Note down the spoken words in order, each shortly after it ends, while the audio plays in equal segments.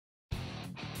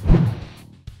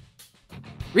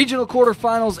Regional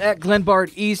quarterfinals at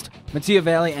Glenbard East, Metea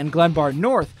Valley, and Glenbard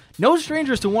North, no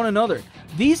strangers to one another.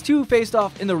 These two faced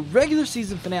off in the regular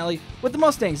season finale with the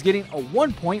Mustangs getting a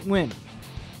 1-point win.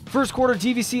 First quarter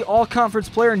DVC All-Conference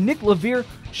player Nick Levere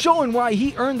showing why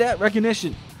he earned that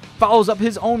recognition. Follows up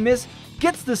his own miss,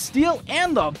 gets the steal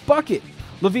and the bucket.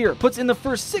 Levere puts in the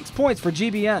first 6 points for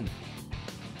GBN.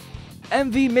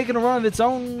 MV making a run of its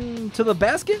own to the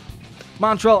basket.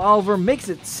 Montreal Oliver makes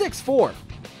it 6-4.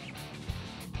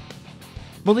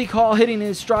 Malik Hall hitting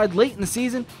his stride late in the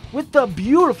season with the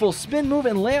beautiful spin move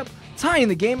and layup, tying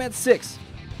the game at 6.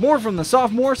 More from the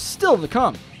sophomore still to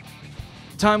come.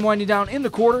 Time winding down in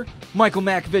the quarter, Michael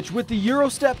Makovich with the Euro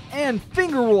step and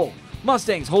finger roll.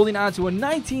 Mustangs holding on to a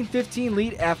 19-15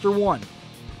 lead after 1.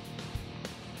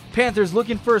 Panthers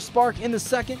looking for a spark in the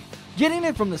second, getting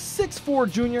it from the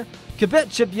 6'4 junior, Kibet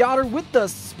Chipyater with the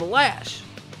splash.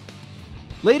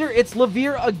 Later it's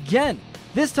Levere again,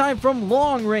 this time from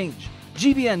long range.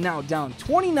 GBN now down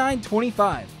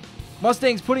 29-25.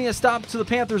 Mustangs putting a stop to the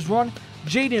Panthers' run.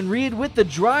 Jaden Reed with the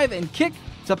drive and kick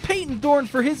to Peyton Thorne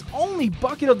for his only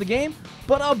bucket of the game,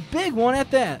 but a big one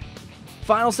at that.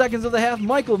 Final seconds of the half,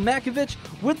 Michael Makovich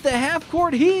with the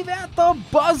half-court heave at the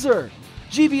buzzer.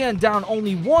 GBN down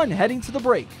only 1 heading to the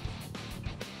break.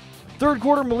 Third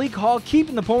quarter, Malik Hall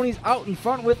keeping the Ponies out in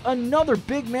front with another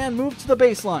big man move to the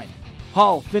baseline.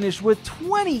 Hall finished with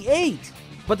 28,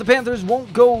 but the Panthers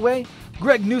won't go away.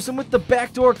 Greg Newsom with the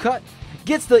backdoor cut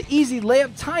gets the easy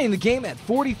layup, tying the game at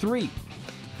 43.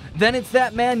 Then it's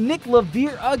that man Nick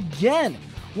Levere again,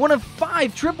 one of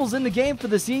 5 triples in the game for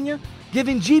the senior,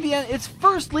 giving GBN its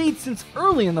first lead since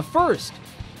early in the first.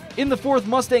 In the fourth,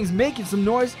 Mustangs making some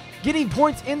noise, getting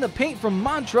points in the paint from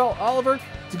Montreal Oliver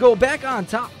to go back on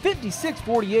top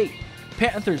 56-48.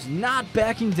 Panthers not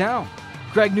backing down.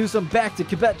 Greg Newsom back to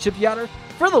Kibet Chipyater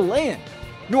for the lay-in.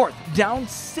 North down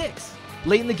 6.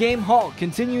 Late in the game, Hall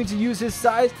continuing to use his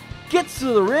size, gets to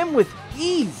the rim with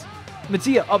ease.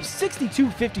 Metea up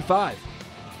 62-55.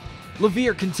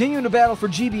 Levere continuing to battle for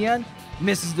GBN,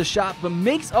 misses the shot but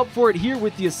makes up for it here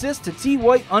with the assist to T.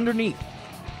 White underneath.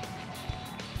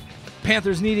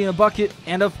 Panthers needing a bucket,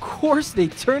 and of course they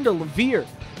turn to Levere.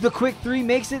 The quick 3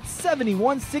 makes it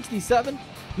 71-67.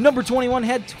 Number 21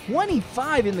 had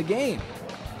 25 in the game.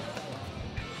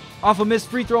 Off a missed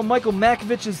free throw, Michael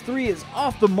Makovich's 3 is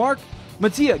off the mark.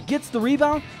 Metea gets the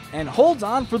rebound and holds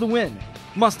on for the win.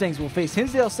 Mustangs will face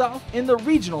Hinsdale South in the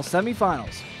regional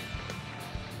semifinals.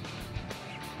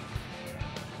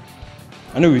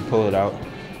 I knew we'd pull it out.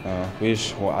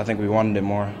 I think we wanted it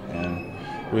more, and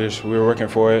we were working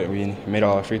for it. We made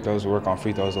all our free throws. We work on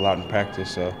free throws a lot in practice,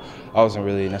 so I wasn't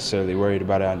really necessarily worried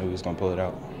about it. I knew we was going to pull it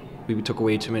out. We took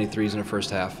away too many threes in the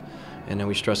first half, and then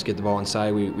we stressed to get the ball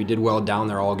inside. We did well down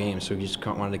there all game, so we just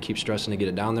wanted to keep stressing to get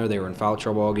it down there. They were in foul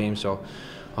trouble all game, so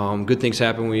good things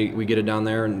happen. We get it down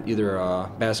there and either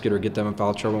basket or get them in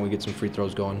foul trouble, and we get some free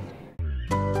throws going.